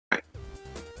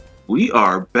We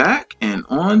are back and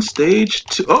on stage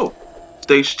 2. Oh,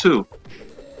 stage 2.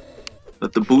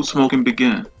 Let the boot smoking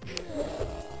begin.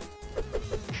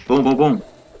 Boom, boom, boom.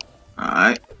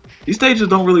 Alright. These stages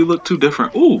don't really look too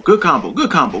different. Ooh, good combo, good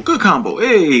combo, good combo.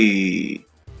 Hey.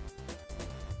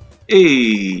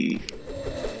 Hey.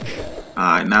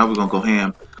 Alright, now we're gonna go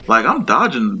ham. Like, I'm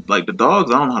dodging, like, the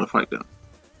dogs. I don't know how to fight them.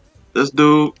 This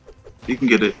dude, he can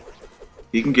get it.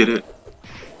 He can get it.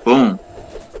 Boom.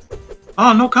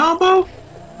 Oh, no combo?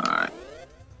 Alright.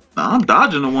 Now, I'm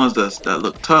dodging the ones that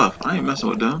look tough. I ain't messing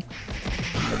with them.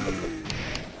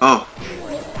 Oh.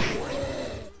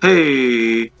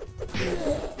 Hey.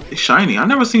 It's shiny. I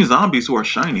never seen zombies who are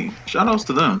shiny. Shoutouts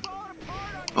to them.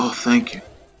 Oh, thank you.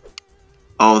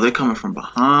 Oh, they're coming from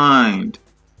behind.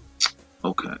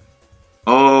 Okay.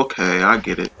 Okay, I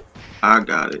get it. I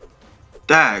got it.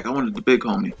 Dag, I wanted the big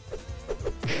homie.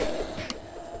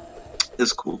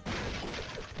 It's cool.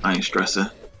 I ain't stressing.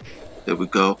 There we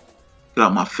go. Get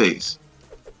out my face.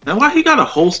 Now, why he got a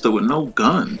holster with no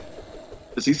gun?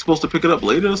 Is he supposed to pick it up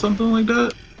later or something like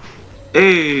that?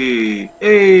 Hey,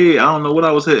 hey, I don't know what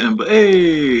I was hitting, but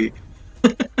hey.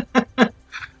 I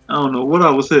don't know what I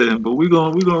was hitting, but we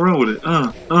gonna run with it.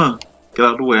 Get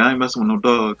out the way. I ain't messing with no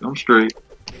dog. I'm straight.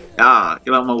 Ah,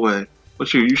 get out my way.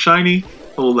 What you shiny?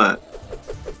 Hold that.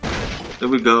 There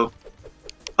we go.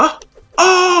 Ah!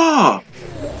 Oh!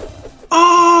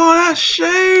 Oh, that's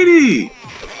shady!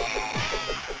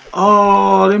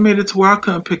 Oh, they made it to where I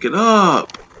couldn't pick it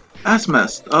up. That's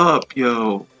messed up,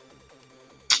 yo.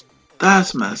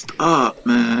 That's messed up,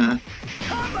 man.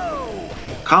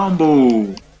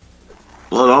 Combo!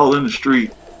 Blood all in the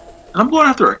street. And I'm going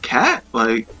after a cat?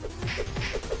 Like...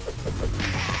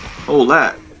 Hold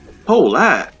that. Hold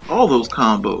that. All those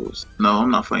combos. No,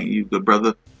 I'm not fighting you, good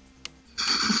brother.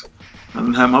 I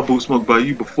didn't have my boot smoked by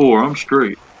you before. I'm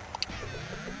straight.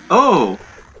 Oh!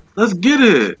 Let's get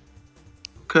it!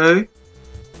 Okay.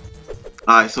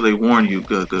 Alright, so they warn you.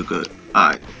 Good, good, good.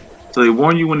 Alright. So they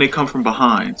warn you when they come from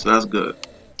behind, so that's good.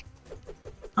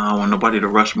 I don't want nobody to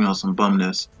rush me on some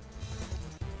bumness.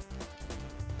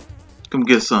 Come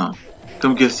get some.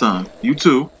 Come get some. You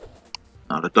too.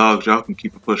 Now the dogs, y'all can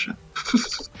keep it pushing.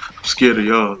 I'm scared of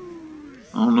y'all.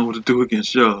 I don't know what to do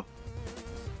against y'all.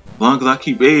 As long as I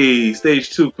keep, hey,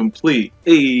 stage 2 complete.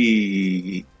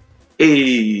 Hey.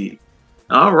 Hey.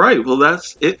 Alright, well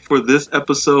that's it for this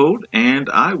episode, and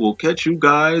I will catch you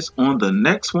guys on the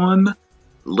next one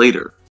later.